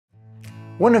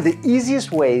One of the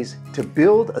easiest ways to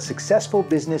build a successful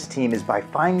business team is by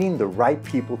finding the right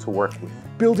people to work with.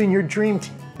 Building your dream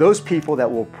team, those people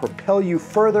that will propel you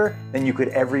further than you could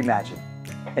ever imagine.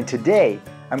 And today,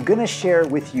 I'm going to share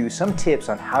with you some tips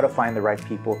on how to find the right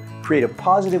people, create a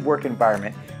positive work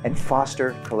environment, and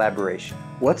foster collaboration.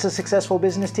 What's a successful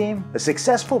business team? A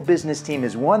successful business team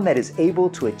is one that is able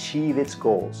to achieve its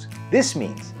goals. This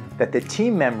means that the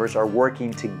team members are working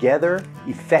together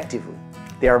effectively.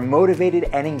 They are motivated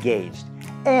and engaged,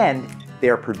 and they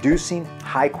are producing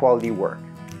high-quality work.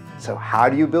 So how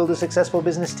do you build a successful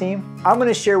business team? I'm going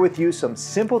to share with you some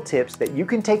simple tips that you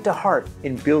can take to heart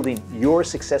in building your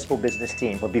successful business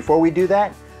team. But before we do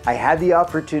that, I had the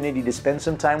opportunity to spend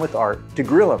some time with Art to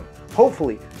grill him,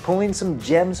 hopefully pulling some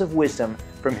gems of wisdom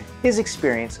from his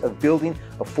experience of building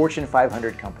a Fortune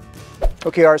 500 company.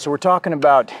 Okay, Art, so we're talking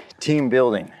about team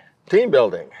building. Team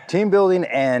building. Team building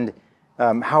and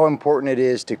how important it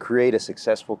is to create a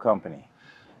successful company.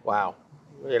 Wow.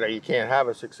 You know, you can't have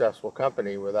a successful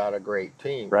company without a great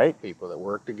team. Right. People that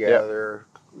work together,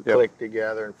 click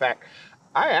together. In fact,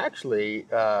 I actually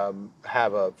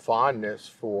have a fondness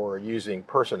for using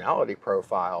personality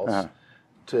profiles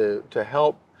to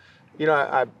help. You know,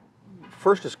 I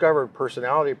first discovered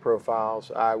personality profiles.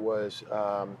 I was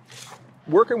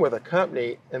working with a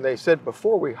company, and they said,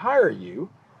 before we hire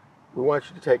you, we want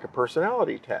you to take a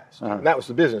personality test. And that was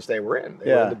the business they were in.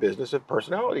 They were in the business of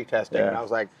personality testing. And I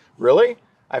was like, really?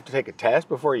 I have to take a test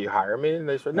before you hire me? And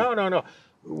they said, no.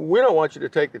 We don't want you to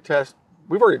take the test.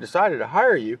 We've already decided to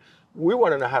hire you. We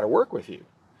want to know how to work with you.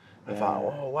 I thought,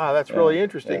 oh, wow, that's really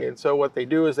interesting. And so what they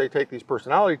do is they take these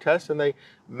personality tests and they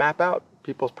map out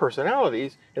people's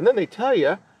personalities, and then they tell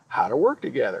you how to work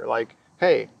together. Like,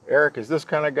 hey, Eric is this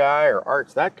kind of guy, or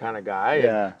Art's that kind of guy.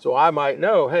 And so I might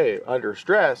know, hey, under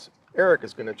stress, Eric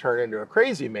is going to turn into a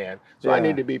crazy man. So I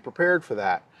need to be prepared for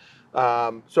that.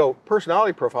 So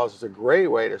personality profiles is a great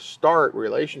way to start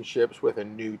relationships with a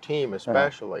new team,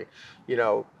 especially. You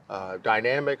know,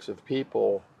 dynamics of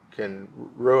people can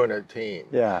ruin a team.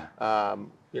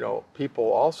 You know,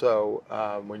 people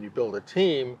also, when you build a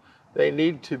team, they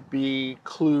need to be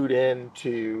clued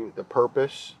into the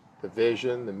purpose, the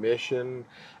vision, the mission,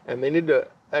 and they need to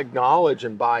acknowledge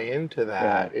and buy into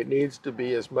that. It needs to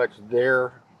be as much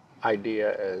their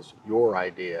idea as your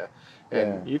idea.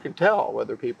 And you can tell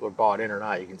whether people are bought in or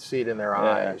not. You can see it in their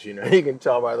eyes. You know, you can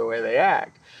tell by the way they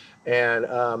act.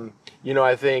 And, you know,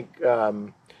 I think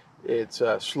it's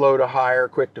slow to hire,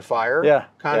 quick to fire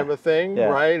kind of a thing,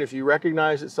 right? If you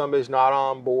recognize that somebody's not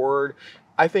on board,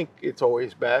 I think it's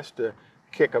always best to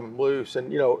kick them loose.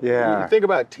 And, you know, you think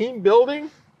about team building,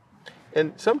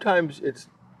 and sometimes it's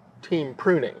team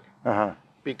pruning.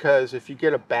 Because if you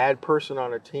get a bad person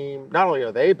on a team, not only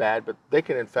are they bad, but they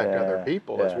can infect other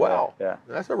people as well.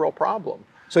 That's a real problem.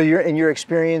 So you're in your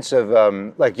experience of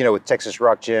like, you know, with Texas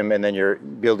Rock Gym, and then you're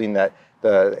building the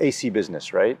AC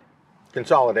business, right?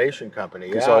 Consolidation company.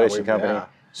 Consolidation company.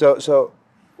 So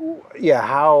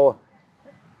how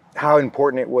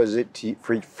important was it to,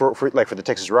 for the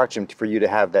Texas Rock Gym for you to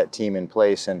have that team in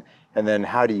place, and then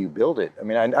how do you build it? I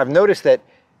mean, I've noticed that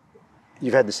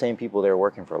you've had the same people there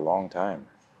working for a long time.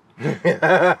 You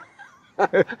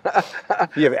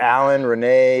have Alan,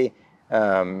 Renee,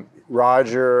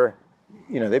 Roger.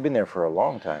 You know, they've been there for a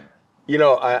long time. You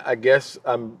know, I guess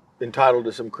I'm entitled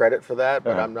to some credit for that,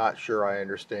 but I'm not sure I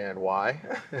understand why.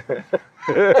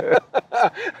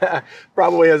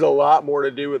 Probably has a lot more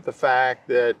to do with the fact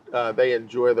that they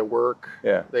enjoy the work,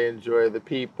 they enjoy the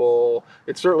people.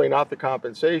 It's certainly not the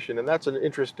compensation, and that's an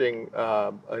interesting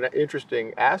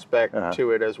aspect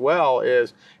to it as well.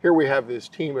 Is here we have this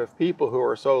team of people who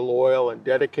are so loyal and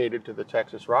dedicated to the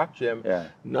Texas Rock Gym.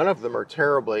 None of them are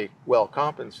terribly well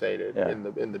compensated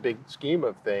in the big scheme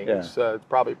of things. It's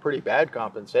probably pretty bad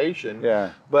compensation.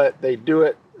 But they do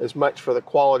it as much for the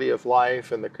quality of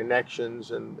life and the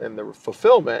connections and the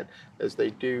fulfillment as they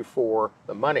do for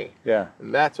the money.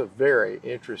 And that's a very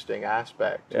interesting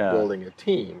aspect to building a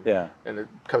team. And it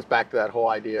comes back to that whole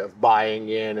idea of buying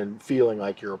in and feeling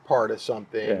like you're a part of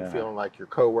something, feeling like your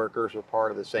coworkers are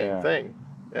part of the same thing.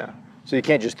 So you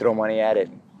can't just throw money at it.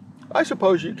 I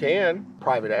suppose you can.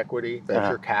 Private equity,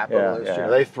 venture capitalists, you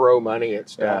know, they throw money at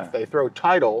stuff. They throw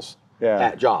titles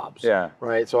at jobs,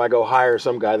 right? So I go hire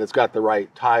some guy that's got the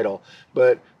right title,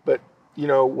 but you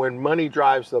know, when money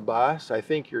drives the bus, I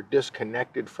think you're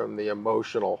disconnected from the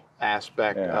emotional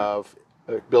aspect of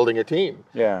building a team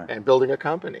and building a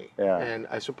company. And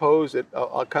I suppose it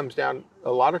comes down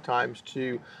a lot of times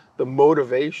to the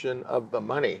motivation of the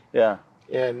money.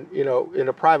 And you know, in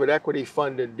a private equity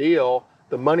funded deal,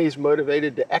 the money's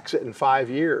motivated to exit in 5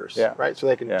 years, right? So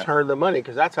they can turn the money,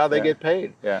 because that's how they get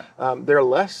paid. They're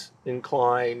less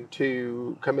inclined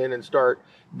to come in and start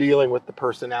dealing with the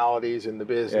personalities in the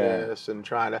business and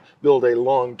trying to build a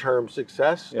long-term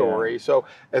success story. So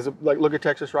like look at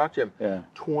Texas Rock Gym,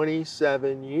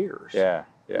 27 years.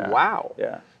 Wow.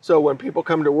 So when people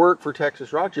come to work for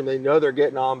Texas Rock Gym, they know they're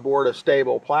getting on board a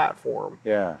stable platform.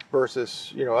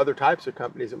 Versus, you know, other types of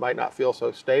companies that might not feel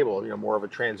so stable, you know, more of a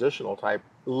transitional type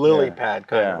lily pad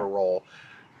kind of a role.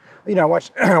 You know,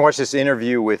 I watched this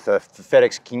interview with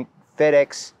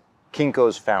FedEx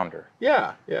Kinko's founder.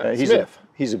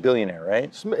 He's a billionaire, right?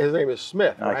 His name is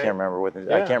Smith. Right? I can't remember what.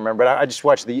 I can't remember. But I just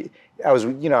watched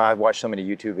I watched so many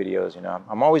YouTube videos. You know,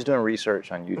 I'm always doing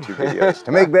research on YouTube videos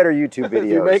to make better YouTube videos.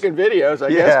 If you're making videos, I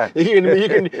guess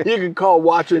you can call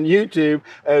watching YouTube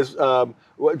as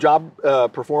job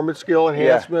performance skill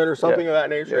enhancement or something of that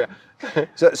nature.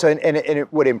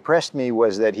 What impressed me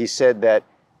was that he said that,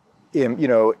 you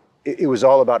know, it was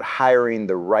all about hiring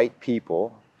the right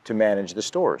people to manage the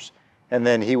stores. And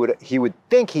then he would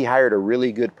think he hired a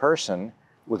really good person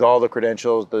with all the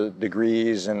credentials, the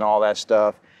degrees and all that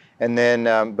stuff. And then,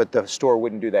 but the store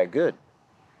wouldn't do that good.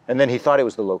 And then he thought it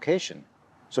was the location.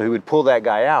 So he would pull that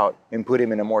guy out and put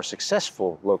him in a more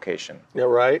successful location.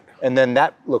 And then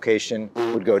that location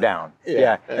would go down.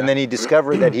 And then he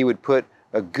discovered that he would put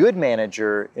a good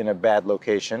manager in a bad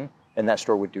location and that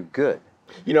store would do good.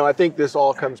 You know, I think this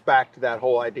all comes back to that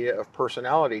whole idea of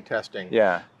personality testing.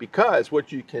 Because what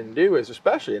you can do is,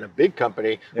 especially in a big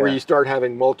company where you start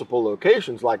having multiple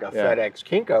locations like a FedEx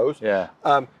Kinko's,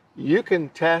 you can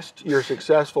test your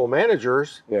successful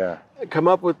managers, come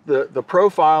up with the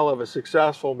profile of a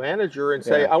successful manager and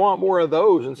say, I want more of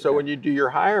those. And so when you do your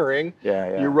hiring,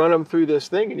 you run them through this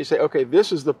thing and you say, okay,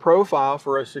 this is the profile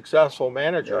for a successful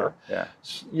manager.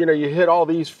 You know, you hit all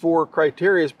these 4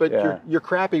 criteria, but you're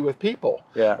crappy with people,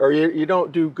 or you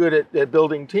don't do good at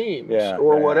building teams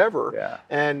or whatever.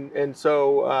 And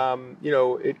so, you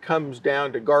know, it comes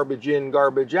down to garbage in,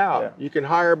 garbage out. You can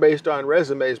hire based on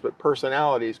resumes, but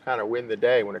personalities kind of win the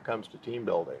day when it comes to team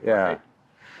building. Right?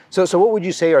 So what would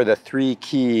you say are the 3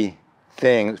 key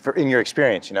things, in your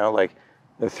experience, you know, like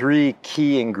the 3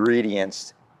 key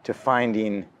ingredients to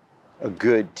finding a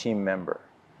good team member?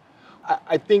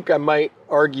 I think I might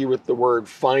argue with the word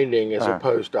finding as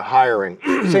opposed to hiring.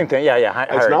 Same thing,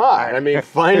 It's not. I mean,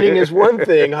 finding is one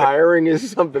thing, hiring is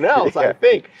something else, I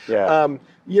think.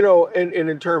 You know, and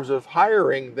in terms of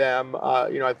hiring them,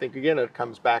 you know, I think, again, it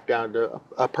comes back down to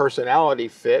a personality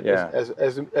fit.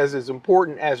 As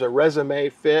important as a resume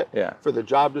fit for the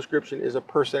job description is a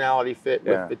personality fit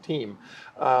with the team.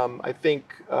 I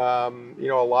think, you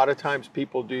know, a lot of times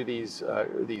people do these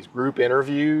group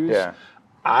interviews.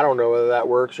 I don't know whether that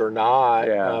works or not.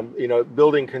 You know,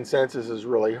 building consensus is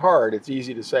really hard. It's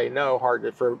easy to say no, hard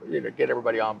to get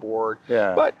everybody on board.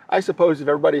 But I suppose if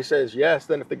everybody says yes,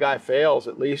 then if the guy fails,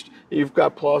 at least you've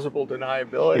got plausible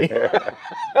deniability.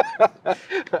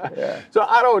 So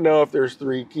I don't know if there's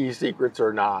 3 key secrets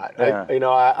or not. You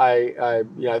know, I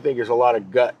think there's a lot of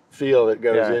gut feel that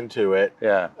goes into it.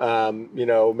 You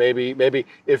know, maybe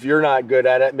if you're not good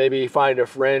at it, maybe find a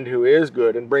friend who is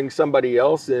good and bring somebody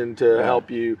else in to help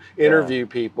you interview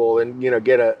people and, you know,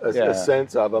 get a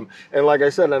sense of them. And like I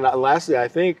said, and lastly, I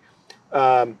think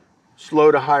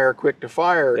slow to hire, quick to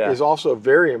fire is also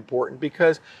very important,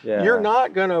 because you're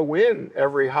not going to win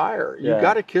every hire. You've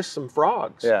got to kiss some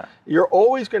frogs. You're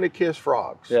always going to kiss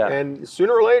frogs. And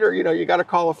sooner or later, you know, you got to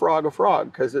call a frog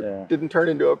because it didn't turn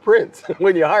into a prince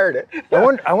when you hired it.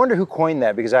 I wonder who coined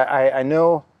that, because I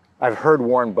know I've heard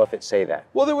Warren Buffett say that.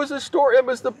 Well, there was a story. It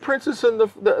was the princess and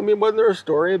I mean, wasn't there a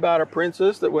story about a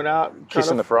princess that went out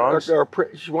kissing the frogs?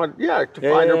 She wanted, to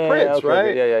find her prince,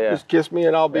 right? Just kiss me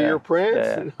and I'll be your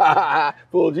prince.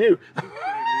 Fooled you.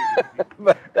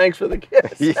 But thanks for the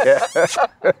kiss.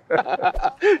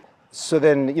 So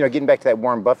then, you know, getting back to that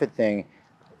Warren Buffett thing,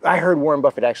 I heard Warren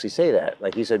Buffett actually say that.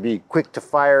 Like, he said, be quick to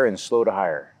fire and slow to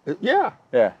hire.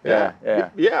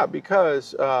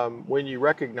 Because when you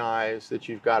recognize that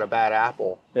you've got a bad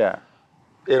apple, it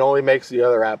only makes the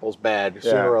other apples bad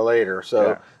sooner or later.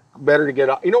 So better to get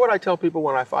off. You know what I tell people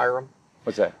when I fire them?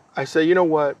 What's that? I say, you know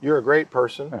what? You're a great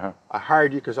person. I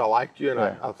hired you because I liked you and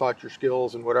I thought your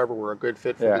skills and whatever were a good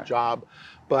fit for the job.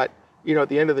 But, you know, at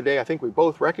the end of the day, I think we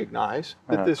both recognize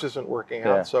that this isn't working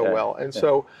out so well. And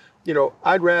so, you know,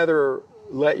 I'd rather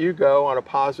let you go on a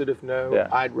positive note.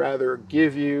 I'd rather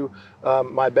give you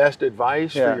my best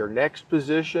advice for your next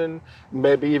position,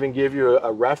 maybe even give you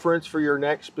a reference for your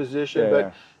next position.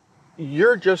 But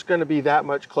you're just going to be that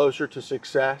much closer to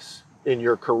success in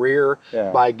your career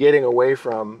by getting away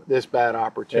from this bad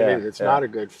opportunity that's not a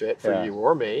good fit for you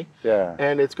or me.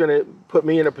 And it's going to put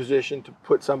me in a position to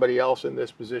put somebody else in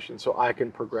this position so I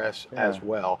can progress as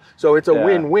well. So it's a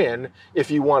win-win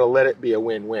if you want to let it be a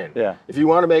win-win. If you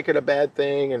want to make it a bad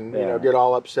thing and you know, get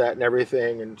all upset and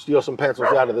everything and steal some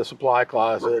pencils out of the supply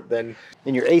closet, then...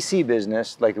 In your AC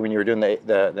business, like when you were doing it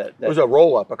was a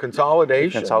roll-up, a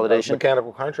consolidation of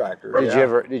mechanical contractors.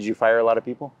 Did you fire a lot of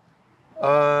people?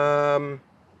 No.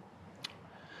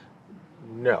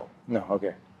 No,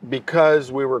 okay.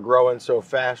 Because we were growing so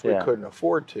fast, we couldn't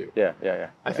afford to.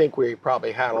 I think we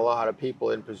probably had a lot of people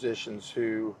in positions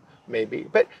who maybe,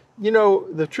 but you know,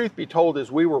 the truth be told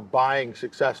is we were buying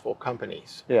successful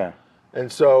companies. And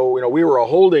so, you know, we were a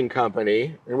holding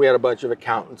company and we had a bunch of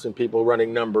accountants and people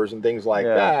running numbers and things like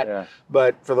that.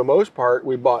 But for the most part,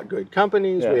 we bought good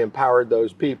companies. We empowered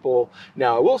those people.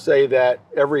 Now, I will say that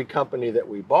every company that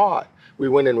we bought, we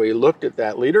went and we looked at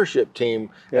that leadership team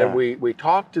and we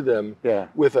talked to them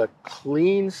with a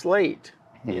clean slate.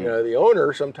 You know, the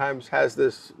owner sometimes has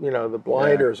this, you know, the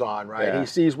blinders on, right? He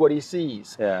sees what he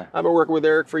sees. I've been working with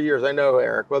Eric for years. I know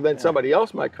Eric. Well, then somebody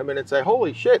else might come in and say,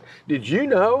 holy shit, did you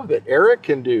know that Eric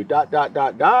can do ... No,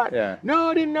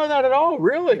 I didn't know that at all,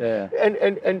 really.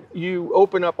 And you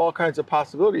open up all kinds of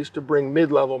possibilities to bring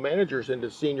mid-level managers into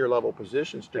senior level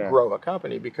positions to grow a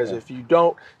company, because if you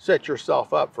don't set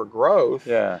yourself up for growth,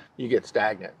 you get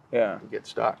stagnant. You get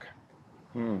stuck.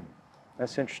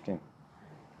 That's interesting.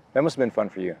 That must have been fun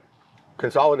for you.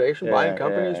 Consolidation, buying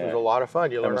companies was a lot of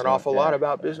fun. You learn an awful lot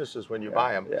about businesses when you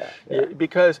buy them.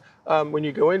 Because when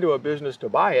you go into a business to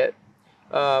buy it,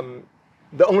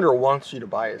 the owner wants you to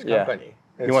buy his company.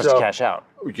 And he wants to cash out.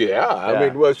 I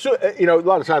mean, well, so, you know, a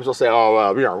lot of times they'll say,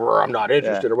 oh, you know, I'm not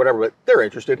interested or whatever, but they're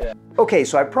interested. Okay,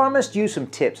 so I promised you some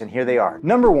tips, and here they are.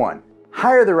 Number one,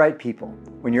 hire the right people.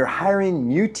 When you're hiring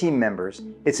new team members,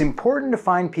 it's important to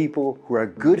find people who are a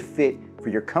good fit for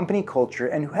your company culture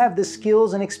and who have the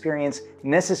skills and experience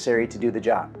necessary to do the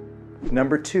job.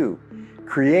 Number two,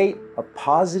 create a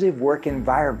positive work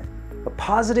environment. A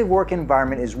positive work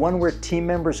environment is one where team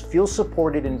members feel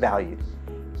supported and valued.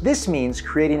 This means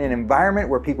creating an environment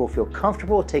where people feel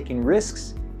comfortable taking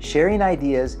risks, sharing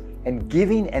ideas, and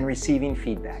giving and receiving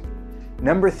feedback.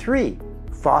 Number three,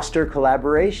 foster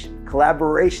collaboration.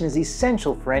 Collaboration is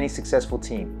essential for any successful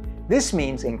team. This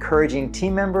means encouraging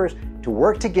team members to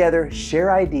work together,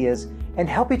 share ideas, and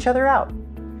help each other out.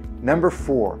 Number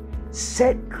four,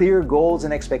 set clear goals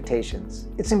and expectations.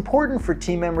 It's important for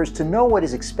team members to know what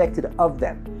is expected of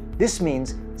them. This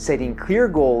means setting clear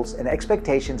goals and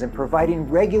expectations and providing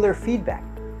regular feedback.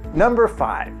 Number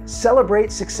five,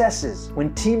 celebrate successes.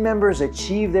 When team members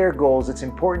achieve their goals, it's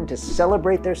important to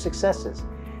celebrate their successes.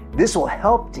 This will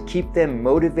help to keep them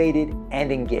motivated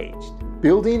and engaged.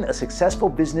 Building a successful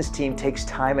business team takes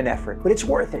time and effort, but it's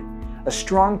worth it. A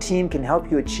strong team can help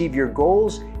you achieve your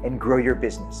goals and grow your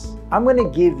business. I'm going to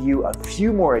give you a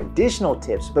few more additional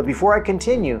tips, but before I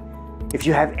continue, if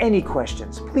you have any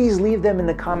questions, please leave them in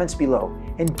the comments below.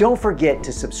 And don't forget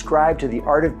to subscribe to The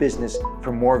Art of Business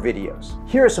for more videos.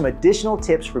 Here are some additional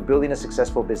tips for building a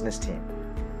successful business team.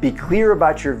 Be clear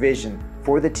about your vision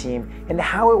for the team and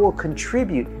how it will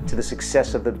contribute to the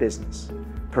success of the business.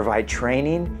 Provide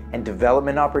training and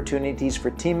development opportunities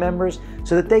for team members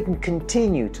so that they can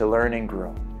continue to learn and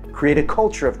grow. Create a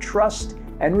culture of trust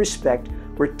and respect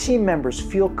where team members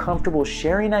feel comfortable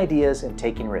sharing ideas and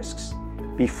taking risks.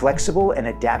 Be flexible and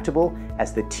adaptable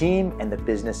as the team and the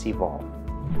business evolve.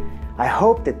 I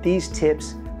hope that these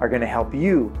tips are going to help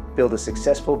you build a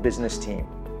successful business team.